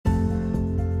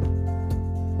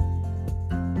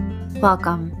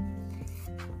Welcome.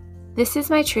 This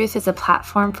Is My Truth is a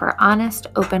platform for honest,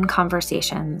 open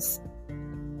conversations.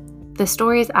 The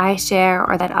stories I share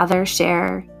or that others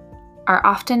share are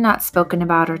often not spoken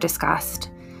about or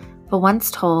discussed, but once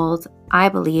told, I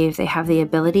believe they have the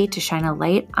ability to shine a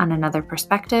light on another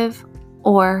perspective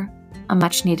or a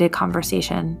much-needed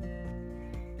conversation.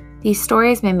 These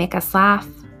stories may make us laugh,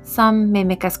 some may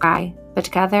make us cry, but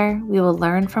together we will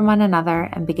learn from one another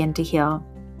and begin to heal.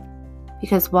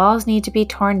 Because walls need to be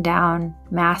torn down,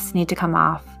 masks need to come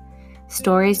off,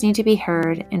 stories need to be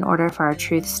heard in order for our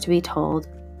truths to be told.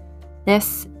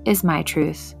 This is my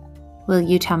truth. Will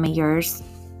you tell me yours?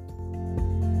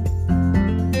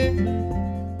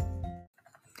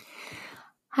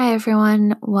 Hi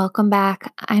everyone, welcome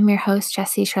back. I'm your host,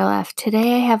 Jessie Sherleff.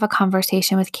 Today I have a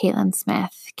conversation with Caitlin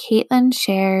Smith. Caitlin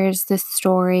shares this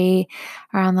story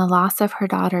around the loss of her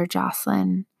daughter,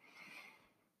 Jocelyn.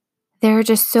 There are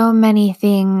just so many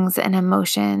things and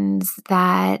emotions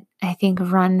that I think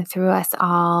run through us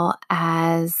all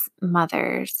as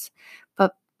mothers.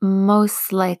 But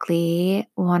most likely,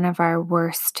 one of our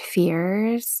worst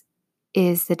fears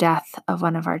is the death of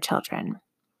one of our children.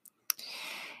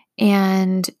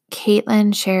 And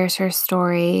Caitlin shares her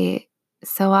story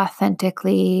so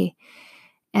authentically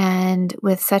and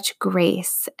with such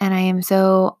grace. And I am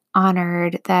so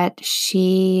honored that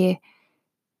she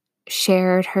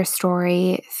shared her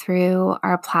story through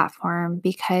our platform,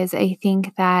 because I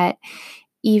think that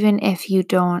even if you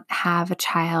don't have a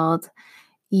child,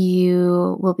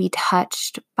 you will be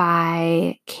touched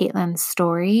by Caitlin's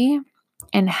story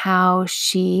and how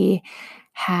she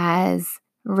has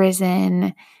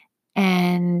risen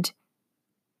and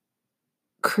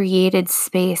created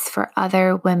space for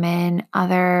other women,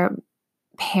 other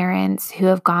parents who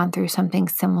have gone through something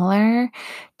similar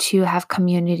to have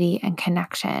community and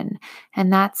connection.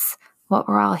 And that's what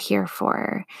we're all here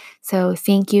for. So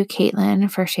thank you,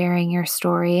 Caitlin, for sharing your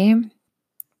story.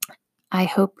 I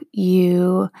hope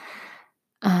you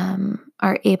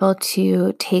are able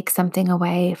to take something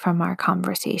away from our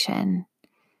conversation.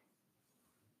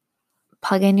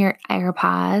 Plug in your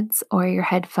AirPods or your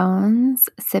headphones,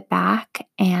 sit back,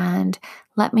 and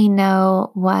let me know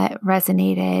what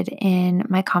resonated in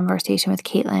my conversation with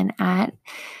Caitlin at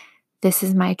This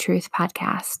Is My Truth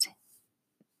podcast.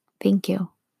 Thank you.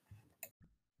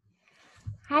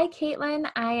 Hi, Caitlin.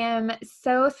 I am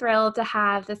so thrilled to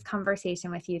have this conversation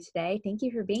with you today. Thank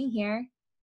you for being here.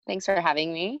 Thanks for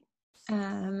having me.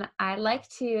 I like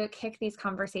to kick these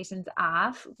conversations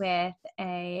off with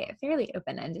a fairly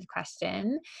open-ended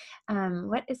question.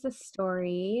 What is the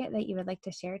story that you would like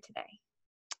to share today?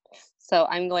 So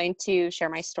I'm going to share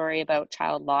my story about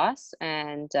child loss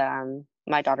and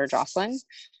my daughter, Jocelyn.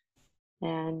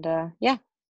 And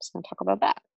just going to talk about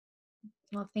that.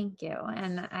 Well, thank you.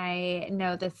 And I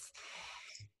know this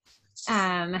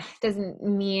doesn't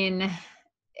mean,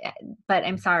 but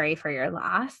I'm sorry for your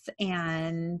loss.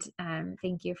 And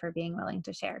thank you for being willing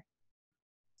to share.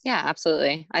 Yeah,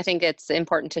 absolutely. I think it's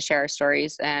important to share our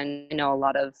stories. And I know a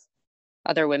lot of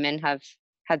other women have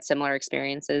had similar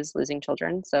experiences losing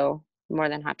children. So I'm more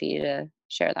than happy to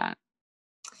share that.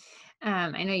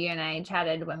 I know you and I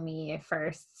chatted when we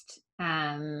first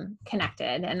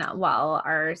connected, and while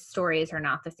our stories are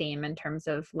not the same in terms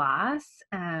of loss,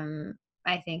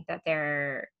 I think that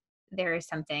there is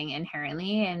something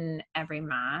inherently in every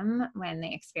mom when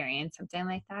they experience something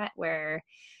like that, where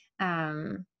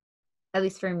at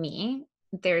least for me,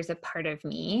 there's a part of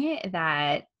me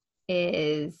that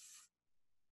is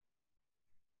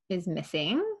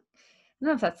missing. I don't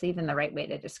know if that's even the right way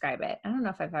to describe it. I don't know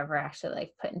if I've ever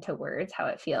actually put into words how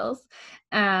it feels.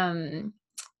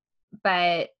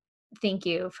 But thank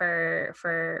you for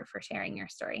sharing your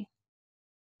story.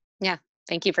 Yeah.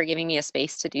 Thank you for giving me a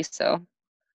space to do so.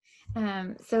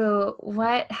 So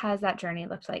what has that journey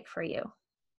looked like for you?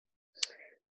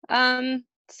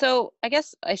 So I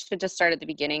guess I should just start at the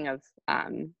beginning of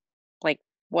like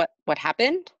what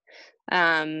happened.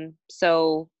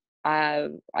 So I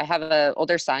have an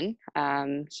older son.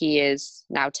 He is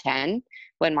now 10.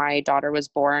 When my daughter was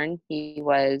born, he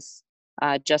was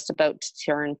just about to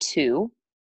turn 2.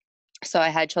 So I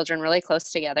had children really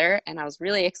close together, and I was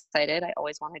really excited. I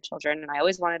always wanted children, and I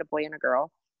always wanted a boy and a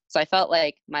girl. So I felt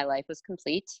like my life was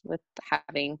complete with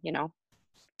having,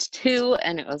 2,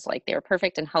 and it was like they were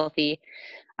perfect and healthy.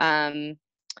 My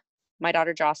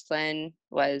daughter Jocelyn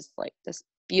was like this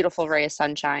beautiful ray of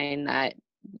sunshine that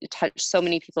touched so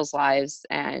many people's lives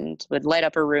and would light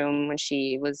up a room when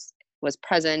she was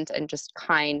present, and just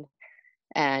kind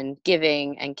and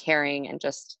giving and caring, and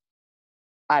just,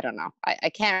 I don't know. I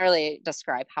can't really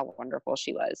describe how wonderful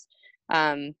she was.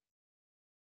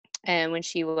 And when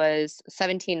she was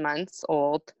 17 months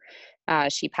old,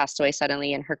 she passed away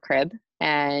suddenly in her crib.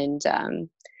 And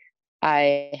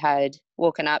I had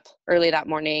woken up early that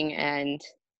morning, and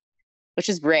which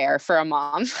is rare for a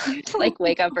mom to like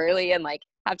wake up early and like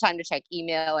have time to check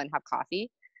email and have coffee.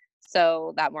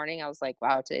 So that morning I was like,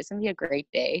 wow, today's gonna be a great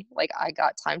day. Like I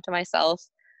got time to myself.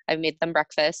 I made them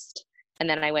breakfast, and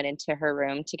then I went into her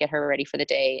room to get her ready for the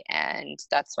day. And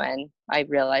that's when I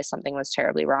realized something was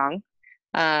terribly wrong.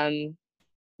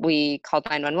 We called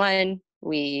 911.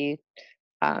 We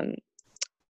um,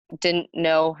 didn't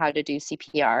know how to do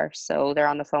CPR. So they're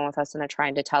on the phone with us and they're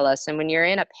trying to tell us. And when you're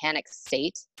in a panic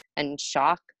state and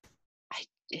shock,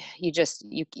 you just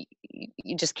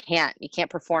can't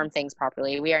perform things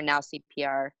properly. We are now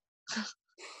CPR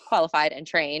qualified and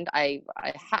trained. I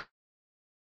have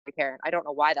a parent. I don't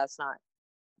know why that's not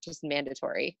just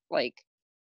mandatory. Like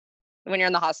when you're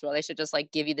in the hospital, they should just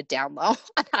like give you the down low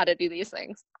on how to do these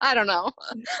things. I don't know.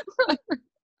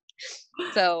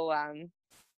 So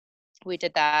we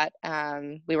did that.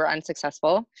 We were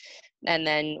unsuccessful. And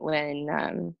then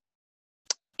when,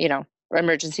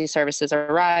 emergency services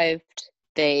arrived,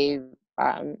 they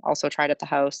also tried at the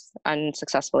house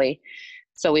unsuccessfully.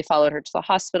 So we followed her to the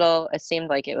hospital. It seemed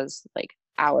like it was like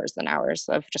hours and hours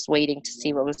of just waiting to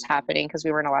see what was happening because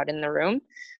we weren't allowed in the room.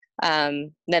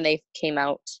 Then they came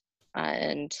out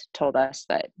and told us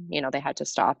that, they had to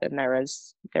stop, and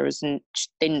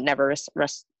they never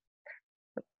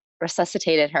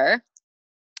resuscitated her.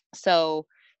 So,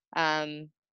 from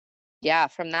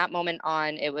that moment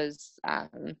on, it was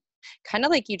kind of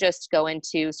like you just go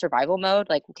into survival mode.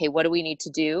 Like, okay, what do we need to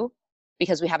do?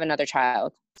 Because we have another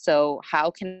child. So how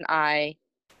can I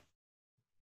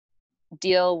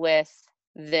deal with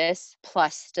this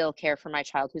plus still care for my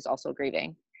child who's also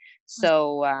grieving?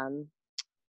 So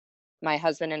my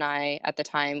husband and I at the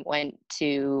time went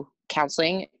to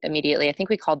counseling immediately. I think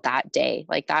we called that day,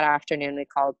 like that afternoon, we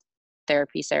called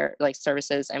therapy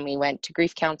services, and we went to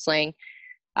grief counseling.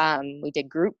 We did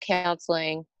group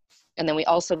counseling, and then we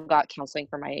also got counseling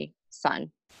for my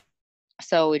son.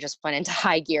 So we just went into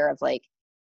high gear of like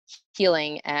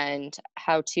healing and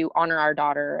how to honor our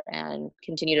daughter and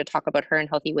continue to talk about her in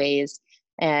healthy ways,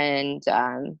 and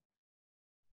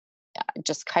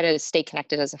just kind of stay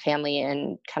connected as a family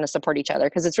and kind of support each other,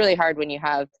 because it's really hard when you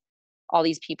have all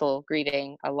these people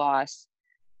grieving a loss.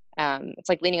 It's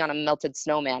like leaning on a melted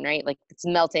snowman, right? Like it's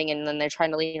melting and then they're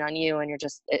trying to lean on you, and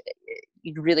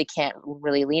you really can't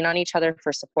really lean on each other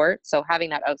for support. So having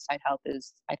that outside help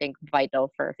is, I think,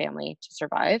 vital for a family to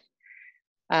survive.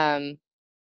 The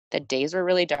days were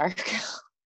really dark.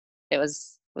 It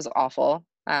was awful.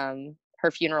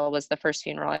 Her funeral was the first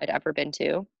funeral I'd ever been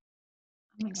to.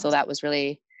 So that was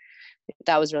really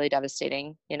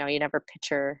devastating. You never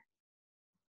picture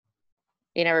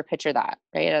that,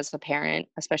 right? As a parent,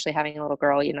 especially having a little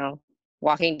girl,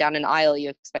 walking down an aisle, you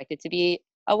expect it to be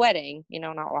a wedding,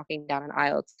 not walking down an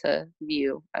aisle to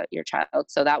view your child.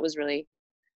 So that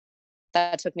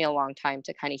took me a long time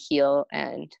to kind of heal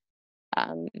and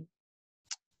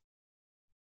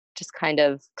just kind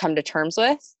of come to terms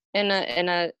with in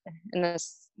a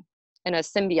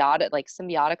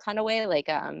symbiotic kind of way. Like,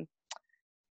 I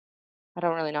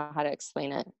don't really know how to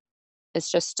explain it.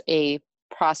 It's just a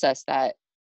process that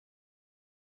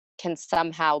can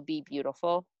somehow be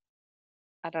beautiful.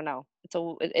 I don't know.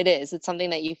 It's something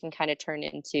that you can kind of turn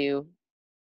into.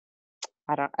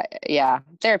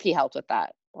 Therapy helped with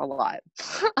that a lot.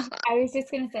 I was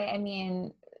just going to say, I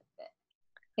mean,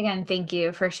 again, thank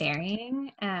you for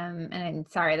sharing. And I'm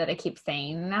sorry that I keep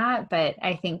saying that, but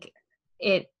I think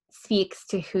it speaks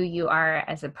to who you are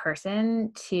as a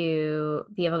person to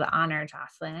be able to honor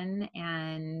Jocelyn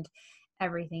and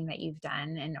everything that you've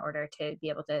done in order to be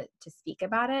able to speak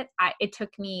about it. It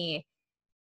took me,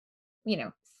 6+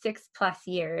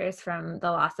 years from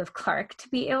the loss of Clark to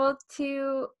be able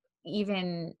to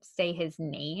even say his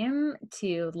name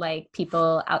to like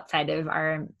people outside of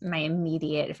my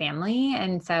immediate family.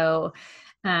 And so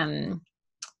I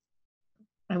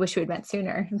wish we had met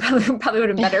sooner. Probably would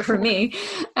have been better for me.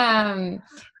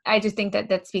 I just think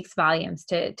that speaks volumes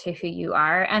to who you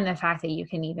are, and the fact that you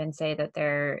can even say that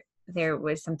there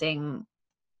was something,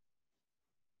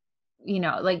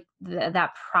 like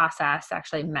that process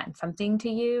actually meant something to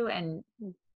you, and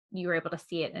you were able to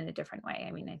see it in a different way.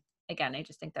 I mean, I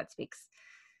just think that speaks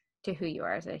to who you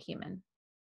are as a human.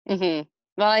 Mm-hmm.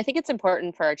 Well, I think it's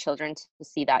important for our children to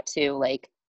see that too. Like,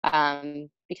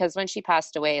 because when she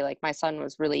passed away, like my son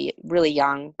was really, really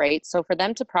young, right? So for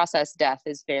them to process death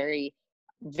is very,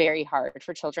 very hard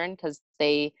for children, because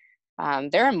they're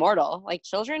immortal. Like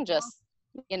children just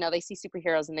you know, they see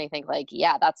superheroes and they think like,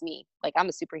 yeah, that's me. Like, I'm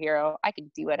a superhero. I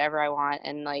can do whatever I want.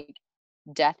 And like,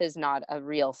 death is not a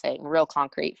real thing, real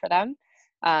concrete for them.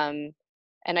 Um,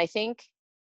 and I think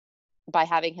by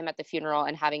having him at the funeral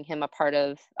and having him a part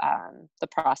of the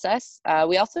process,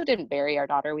 we also didn't bury our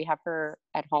daughter. We have her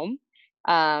at home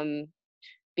um,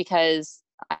 because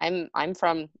I'm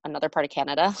from another part of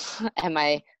Canada, and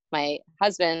my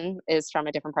husband is from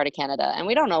a different part of Canada, and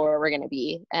we don't know where we're going to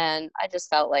be. And I just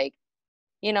felt like,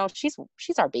 you know, she's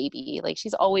our baby. Like,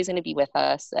 she's always going to be with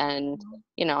us. And,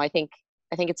 you know, I think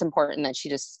it's important that she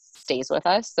just stays with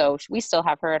us. So we still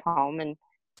have her at home, and,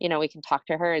 you know, we can talk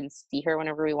to her and see her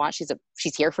whenever we want.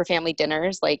 She's here for family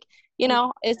dinners. Like, you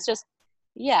know, it's just,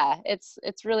 yeah, it's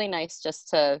really nice just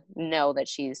to know that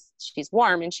she's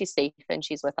warm and she's safe and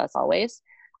she's with us always.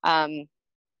 Um,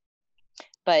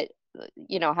 but,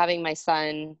 you know, having my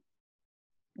son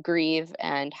grieve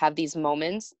and have these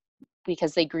moments,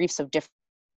 because they grieve so different.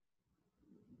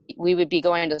 We would be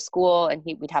going to school and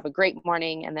we'd have a great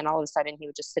morning, and then all of a sudden he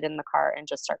would just sit in the car and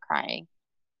just start crying.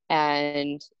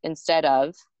 And instead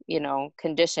of, you know,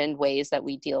 conditioned ways that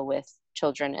we deal with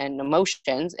children and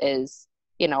emotions is,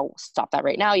 you know, stop that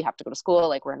right now, you have to go to school,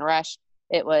 like, we're in a rush.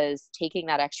 It was taking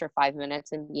that extra 5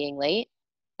 minutes and being late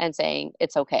and saying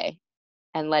it's okay,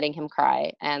 and letting him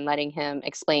cry and letting him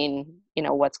explain, you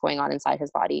know, what's going on inside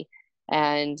his body.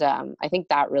 And I think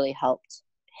that really helped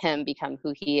him become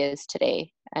who he is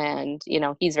today. And, you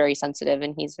know, he's very sensitive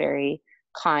and he's very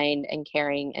kind and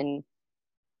caring and,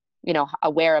 you know,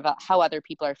 aware of how other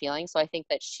people are feeling. So I think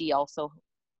that she also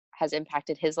has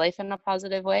impacted his life in a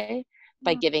positive way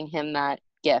by giving him that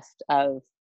gift of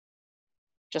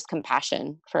just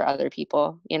compassion for other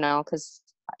people, you know, because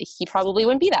he probably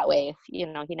wouldn't be that way if, you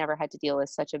know, he never had to deal with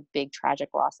such a big tragic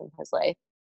loss in his life.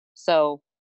 So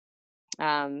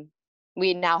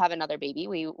we now have another baby.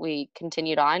 We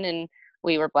continued on, and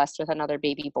we were blessed with another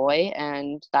baby boy,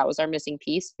 and that was our missing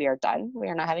piece. We are done. We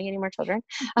are not having any more children.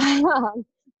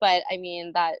 But I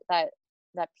mean, that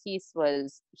piece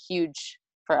was huge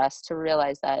for us to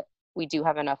realize that we do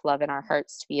have enough love in our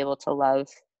hearts to be able to love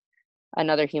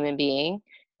another human being,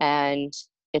 and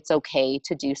it's okay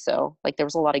to do so. Like, there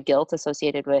was a lot of guilt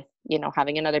associated with, you know,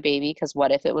 having another baby, because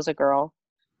what if it was a girl?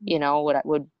 You know,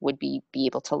 would be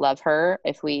able to love her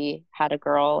if we had a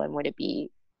girl, and would it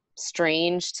be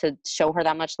strange to show her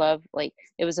that much love? Like,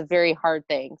 it was a very hard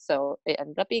thing. So it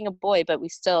ended up being a boy, but we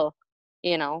still,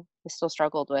 you know, we still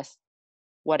struggled with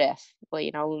what if, well,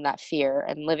 you know, that fear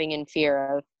and living in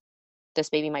fear of this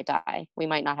baby might die. We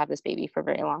might not have this baby for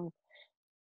very long.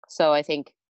 So I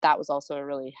think that was also a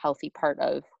really healthy part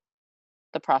of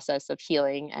the process of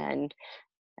healing and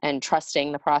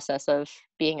trusting the process of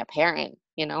being a parent.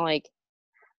 You know, like,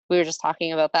 we were just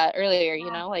talking about that earlier,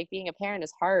 you know, like, being a parent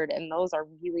is hard, and those are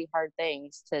really hard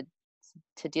things to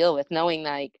deal with, knowing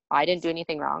that, like, I didn't do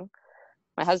anything wrong,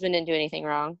 my husband didn't do anything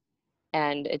wrong,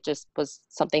 and it just was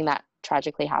something that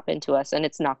tragically happened to us, and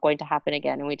it's not going to happen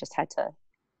again, and we just had to,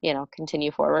 you know,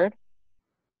 continue forward.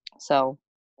 So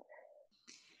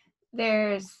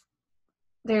there's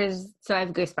so I have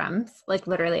goosebumps, like,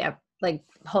 literally up, like,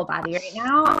 whole body right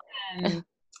now.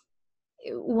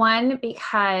 One,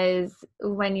 because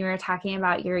when you were talking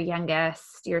about your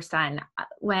youngest, your son,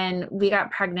 when we got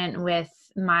pregnant with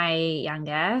my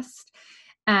youngest,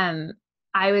 I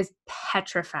was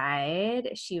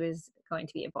petrified she was going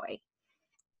to be a boy.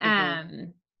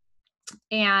 And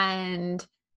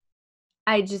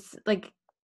I just, like,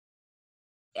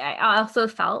 I also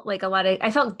felt like I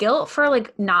felt guilt for,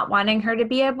 like, not wanting her to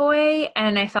be a boy.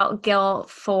 And I felt guilt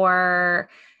for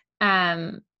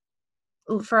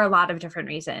a lot of different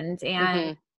reasons.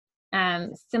 And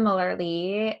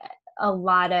similarly, a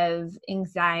lot of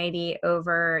anxiety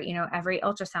over, you know, every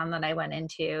ultrasound that I went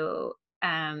into,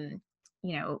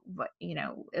 you know,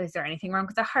 is there anything wrong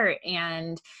with the heart?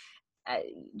 And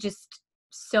just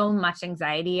so much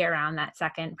anxiety around that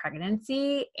second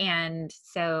pregnancy. And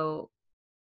so,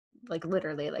 like,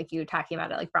 literally, like, you talking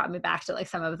about it, like, brought me back to, like,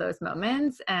 some of those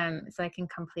moments. So I can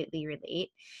completely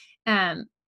relate.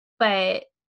 But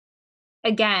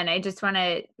again, I just want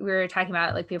to, we were talking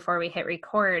about, like, before we hit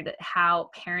record, how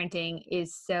parenting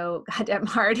is so goddamn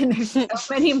hard. And there's so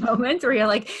many moments where you're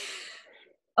like,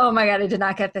 oh my God, I did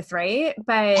not get this right.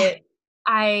 But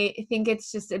I think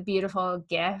it's just a beautiful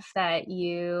gift that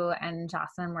you and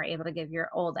Jocelyn were able to give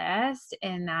your oldest,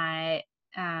 in that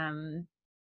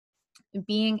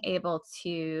being able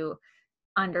to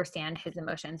understand his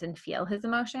emotions and feel his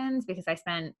emotions, because I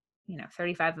spent, you know,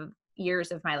 35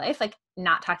 years of my life, like,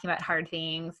 not talking about hard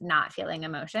things, not feeling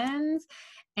emotions,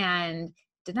 and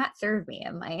did not serve me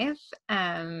in life.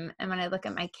 And when I look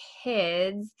at my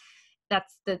kids,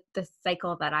 that's the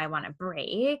cycle that I want to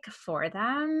break for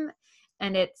them.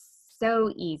 And it's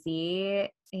so easy,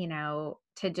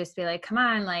 to just be like, come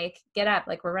on, like get up,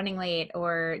 like we're running late,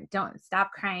 or don't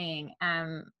stop crying.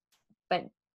 But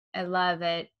I love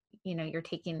that,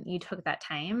 you took that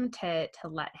time to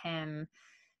let him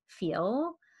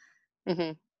feel,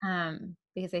 Hmm.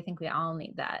 because I think we all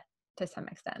need that to some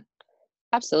extent.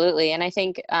 Absolutely. And I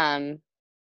think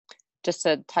just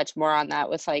to touch more on that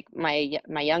with like my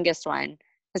youngest one,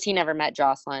 because he never met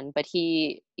Jocelyn, but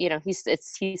he, he's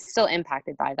still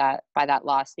impacted by that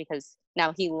loss, because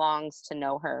now he longs to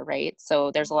know her, right?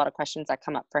 So there's a lot of questions that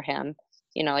come up for him,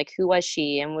 like who was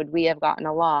she, and would we have gotten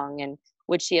along, and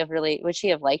would she have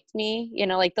liked me?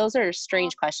 Like those are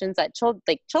strange questions that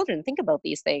children think about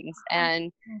these things.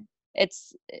 And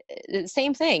it's the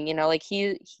same thing, like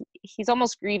he's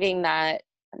almost grieving that,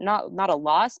 not a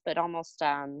loss, but almost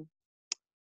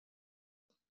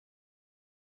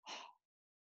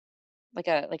like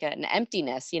an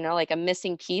emptiness, like a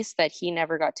missing piece that he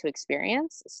never got to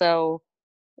experience. So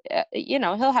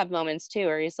he'll have moments too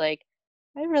where he's like,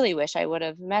 I really wish I would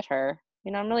have met her.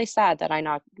 I'm really sad that I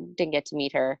not didn't get to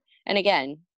meet her. And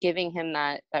again, giving him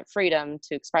that freedom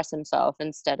to express himself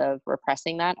instead of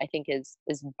repressing that, I think is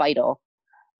vital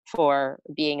for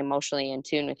being emotionally in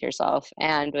tune with yourself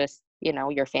and with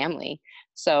your family.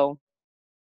 So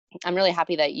I'm really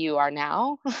happy that you are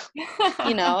now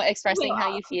expressing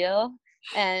how you feel.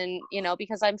 And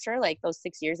because I'm sure like those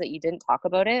 6 years that you didn't talk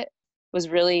about it was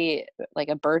really like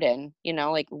a burden,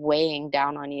 like weighing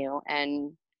down on you,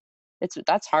 and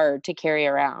that's hard to carry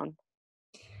around.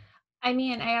 I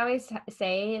mean, I always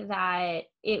say that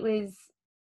it was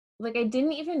like I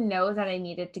didn't even know that I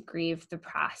needed to grieve the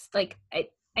past. Like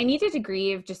I needed to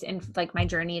grieve just in like my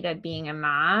journey to being a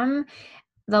mom,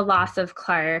 the loss of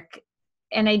Clark.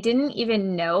 And I didn't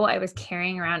even know I was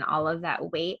carrying around all of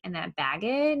that weight and that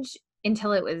baggage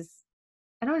until it was,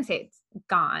 I don't want to say it's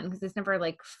gone, because it's never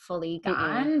like fully Mm-mm.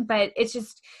 gone, but it's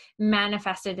just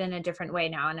manifested in a different way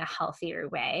now, in a healthier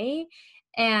way.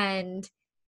 And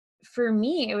for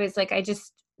me, it was like,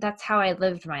 that's how I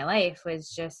lived my life, was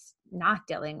just not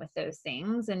dealing with those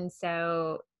things. And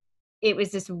so it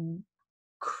was this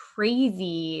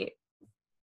crazy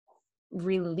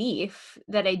relief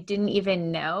that I didn't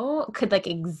even know could like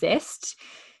exist,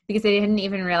 because I didn't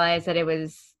even realize that it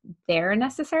was there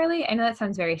necessarily. I know that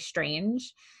sounds very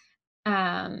strange.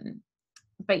 Um,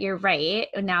 but you're right.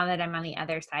 Now that I'm on the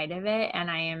other side of it and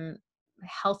I am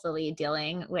healthily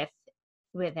dealing with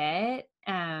it,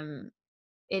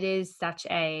 it is such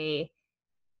a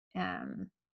um,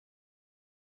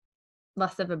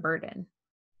 less of a burden.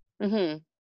 Mm-hmm.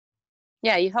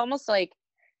 Yeah, you almost like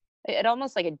it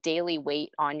almost like a daily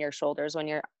weight on your shoulders when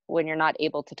you're not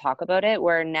able to talk about it,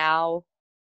 where now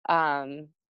um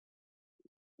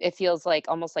it feels like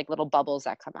almost like little bubbles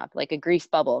that come up, like a grief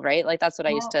bubble, right? Like that's what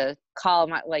I used Well, to call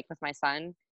my, like with my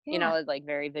son, yeah. like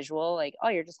very visual, like, oh,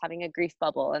 you're just having a grief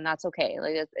bubble, and that's okay.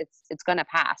 Like it's gonna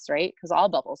pass, right? Because all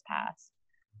bubbles pass.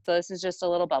 So this is just a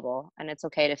little bubble, and it's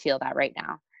okay to feel that right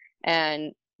now.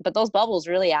 And but those bubbles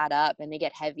really add up, and they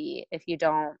get heavy if you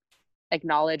don't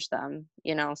acknowledge them,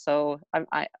 So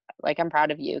I'm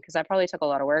proud of you, because that probably took a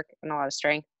lot of work and a lot of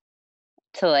strength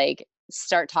to like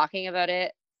start talking about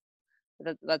it.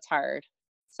 That's hard.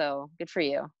 So good for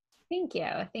you. Thank you.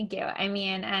 Thank you. I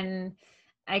mean, and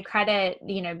I credit,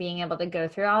 being able to go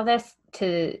through all this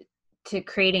to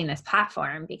creating this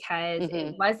platform, because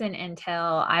it Hmm. wasn't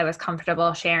until I was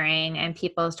comfortable sharing and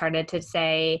people started to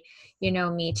say,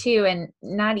 me too, and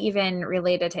not even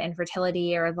related to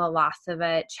infertility or the loss of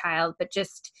a child, but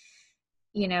just,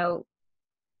 you know,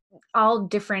 all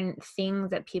different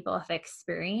things that people have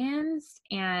experienced.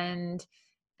 And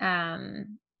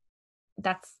um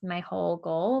that's my whole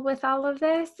goal with all of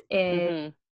this is, Hmm.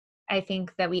 I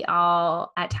think that we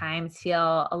all at times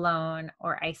feel alone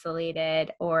or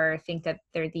isolated, or think that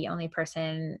they're the only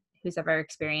person who's ever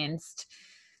experienced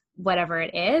whatever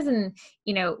it is. And,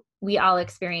 we all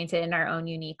experience it in our own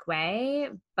unique way,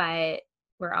 but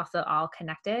we're also all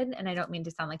connected. And I don't mean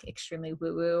to sound like extremely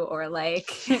woo woo or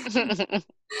like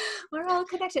we're all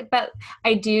connected, but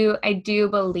I do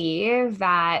believe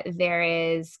that there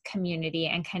is community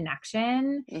and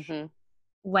connection Hmm.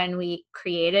 when we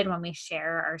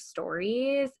share our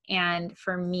stories. And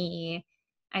for me,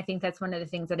 I think that's one of the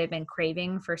things that I've been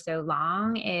craving for so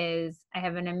long. Is I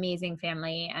have an amazing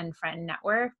family and friend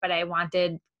network, but I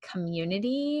wanted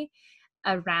community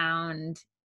around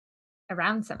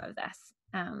some of this.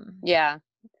 Yeah,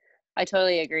 I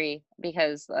totally agree,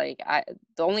 because like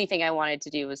the only thing I wanted to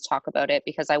do was talk about it,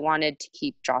 because I wanted to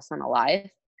keep Jocelyn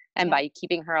alive. And Yeah. by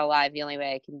keeping her alive, the only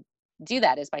way I can do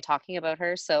that is by talking about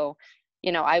her. So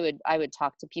I would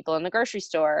talk to people in the grocery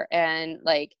store, and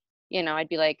like, I'd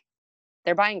be like,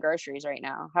 they're buying groceries right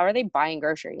now. How are they buying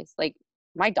groceries? Like,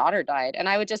 my daughter died. And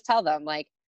I would just tell them, like,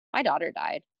 my daughter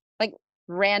died. Like,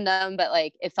 random, but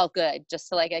like it felt good just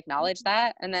to like acknowledge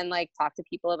that, and then like talk to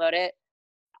people about it.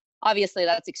 Obviously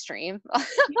that's extreme.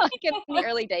 Like in the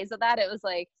early days of that, it was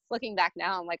like, looking back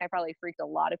now, I'm like, I probably freaked a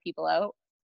lot of people out.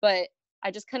 But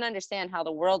I just couldn't understand how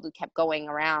the world kept going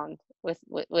around with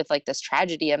like this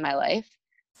tragedy in my life.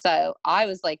 So I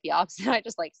was like the opposite. I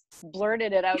just like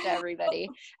blurted it out to everybody.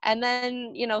 And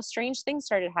then, strange things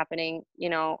started happening,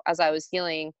 as I was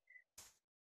healing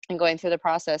and going through the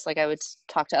process. Like, I would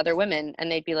talk to other women, and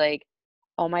they'd be like,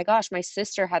 oh my gosh, my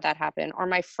sister had that happen, or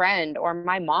my friend, or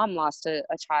my mom lost a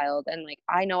child. And like,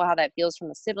 I know how that feels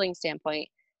from a sibling standpoint.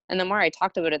 And the more I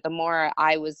talked about it, the more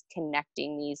I was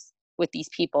connecting with these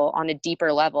people on a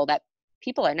deeper level that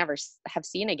people I never have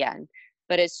seen again.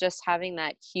 But it's just having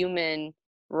that human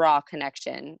raw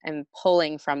connection and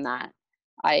pulling from that.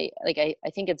 I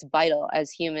think it's vital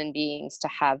as human beings to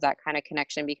have that kind of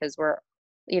connection, because we're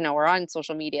on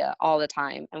social media all the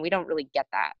time, and we don't really get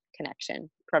that connection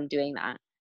from doing that,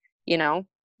 you know?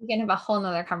 We can have a whole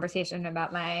nother conversation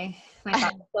about my thoughts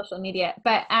on social media.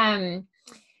 But I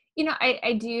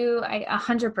do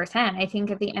 100%. I think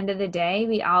at the end of the day,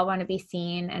 we all want to be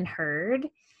seen and heard.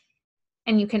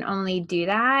 And you can only do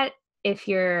that if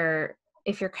you're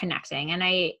connecting. And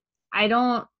I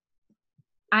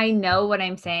know what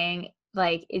I'm saying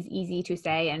like is easy to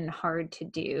say and hard to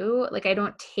do. Like, I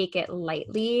don't take it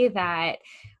lightly that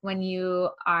when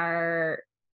you are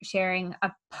sharing a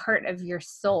part of your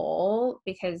soul,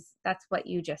 because that's what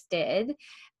you just did,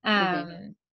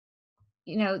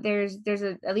 there's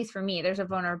at least for me, there's a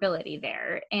vulnerability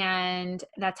there, and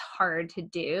that's hard to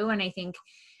do. And I think,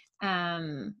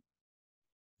 I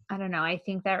don't know, I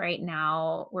think that right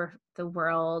now the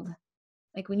world,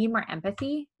 like, we need more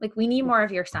empathy. Like, we need more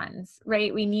of your sons,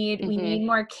 right? We need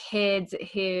more kids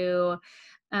who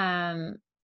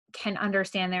can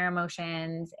understand their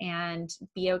emotions and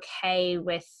be okay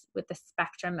with the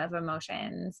spectrum of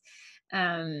emotions.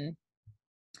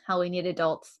 Hell, we need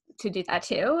adults to do that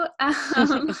too.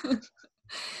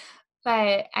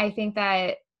 But I think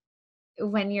that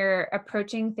when you're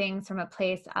approaching things from a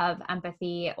place of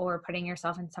empathy or putting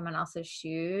yourself in someone else's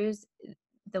shoes,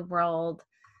 the world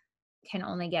can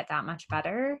only get that much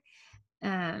better.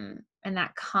 And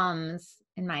that comes,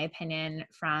 in my opinion,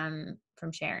 from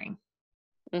sharing.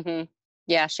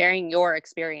 Yeah, sharing your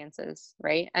experiences,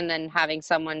 right? And then having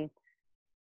someone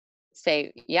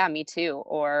say, yeah, me too,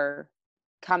 or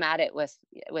come at it with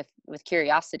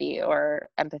curiosity or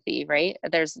empathy, right?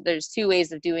 There's two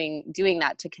ways of doing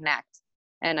that to connect.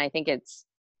 And I think it's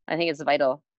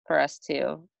vital for us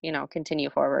to,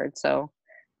 continue forward. So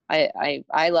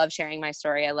I love sharing my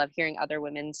story. I love hearing other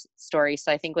women's stories.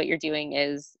 So I think what you're doing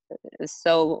is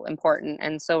so important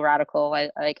and so radical.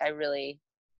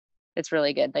 It's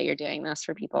really good that you're doing this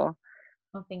for people.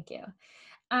 Well, thank you.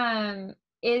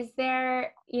 Is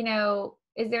there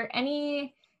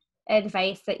any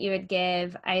advice that you would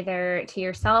give either to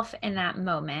yourself in that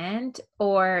moment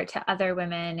or to other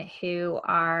women who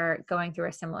are going through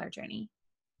a similar journey?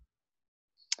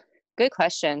 Good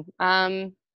question.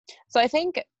 So I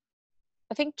think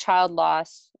child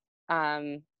loss,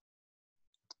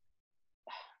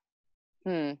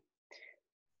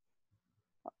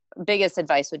 biggest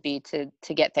advice would be to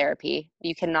get therapy.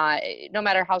 You cannot, no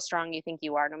matter how strong you think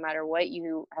you are, no matter what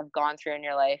you have gone through in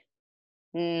your life,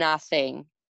 nothing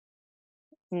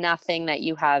that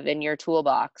you have in your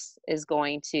toolbox is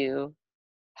going to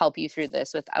help you through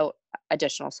this without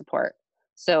additional support.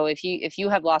 So if you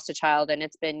have lost a child and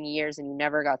it's been years and you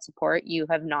never got support, you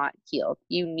have not healed.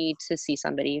 You need to see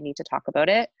somebody. You need to talk about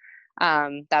it.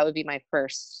 That would be my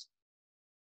first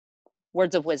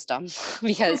words of wisdom,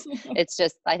 because it's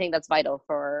just, I think that's vital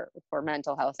for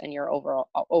mental health and your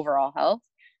overall health.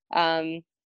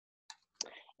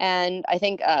 And I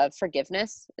think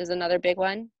forgiveness is another big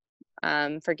one.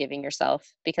 Forgiving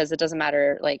yourself, because it doesn't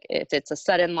matter like if it's a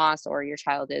sudden loss or your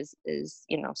child is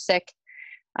sick,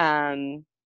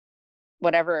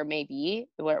 whatever it may be,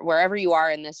 wherever you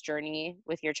are in this journey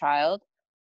with your child,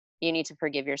 you need to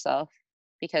forgive yourself,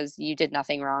 because you did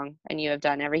nothing wrong and you have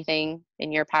done everything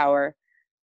in your power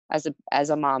as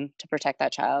a mom to protect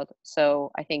that child. So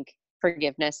I think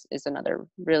forgiveness is another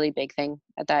really big thing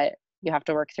that you have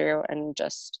to work through, and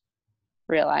just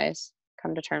realize,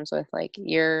 come to terms with, like,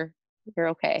 you're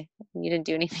okay. You didn't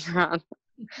do anything wrong.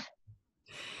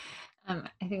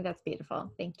 I think that's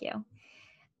beautiful. Thank you.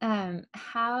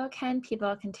 How can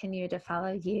people continue to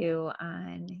follow you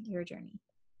on your journey?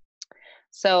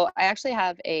 So I actually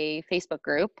have a Facebook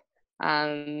group.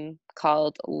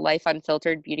 called Life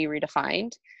Unfiltered, Beauty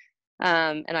Redefined.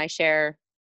 And I share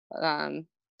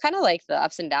kind of like the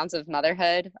ups and downs of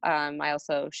motherhood. I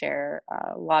also share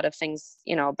a lot of things,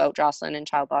 about Jocelyn and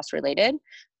child loss related.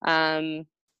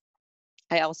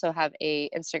 I also have a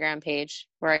Instagram page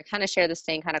where I kind of share the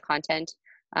same kind of content.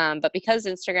 But because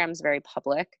Instagram is very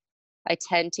public, I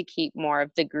tend to keep more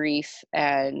of the grief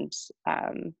and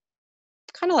kind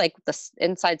of like the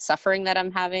inside suffering that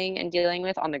I'm having and dealing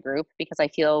with on the group, because I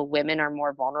feel women are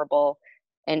more vulnerable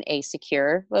in a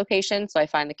secure location. So I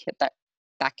find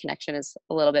that connection is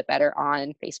a little bit better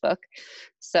on Facebook.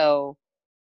 So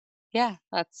yeah,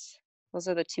 those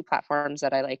are the two platforms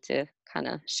that I like to kind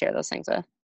of share those things with.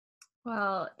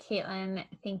 Well, Caitlin,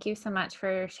 thank you so much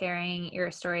for sharing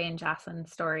your story and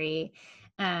Jocelyn's story.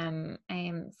 I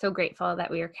am so grateful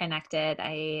that we are connected.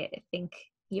 I think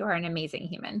you are an amazing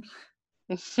human.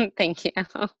 Thank you.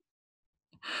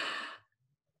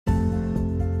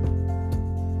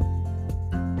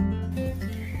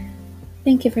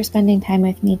 Thank you for spending time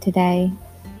with me today.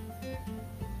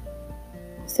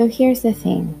 So here's the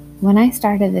thing. When I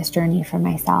started this journey for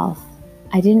myself,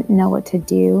 I didn't know what to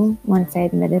do once I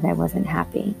admitted I wasn't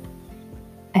happy.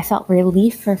 I felt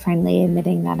relief for finally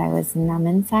admitting that I was numb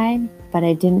inside, but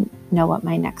I didn't know what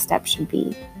my next step should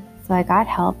be. So I got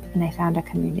help and I found a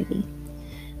community.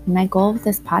 My goal with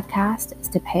this podcast is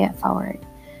to pay it forward.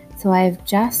 So I've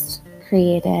just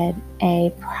created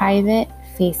a private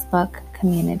Facebook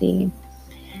community.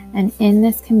 And in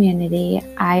this community,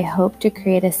 I hope to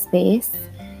create a space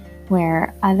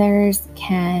where others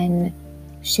can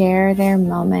share their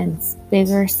moments, big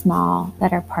or small,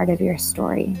 that are part of your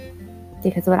story.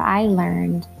 Because what I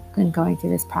learned in going through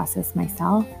this process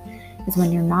myself is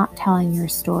when you're not telling your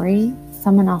story,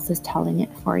 someone else is telling it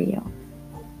for you.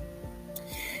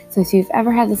 So if you've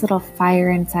ever had this little fire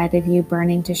inside of you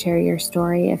burning to share your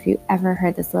story, if you ever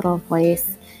heard this little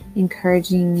voice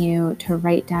encouraging you to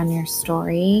write down your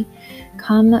story,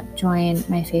 come join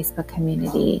my Facebook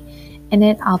community. In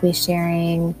it, I'll be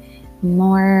sharing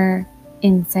more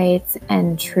insights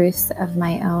and truths of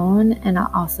my own, and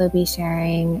I'll also be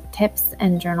sharing tips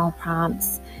and journal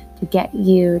prompts to get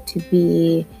you to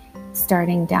be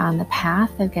starting down the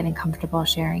path of getting comfortable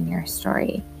sharing your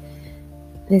story.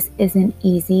 This isn't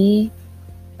easy,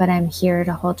 but I'm here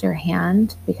to hold your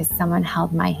hand because someone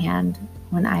held my hand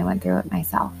when I went through it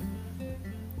myself.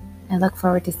 I look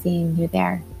forward to seeing you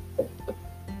there.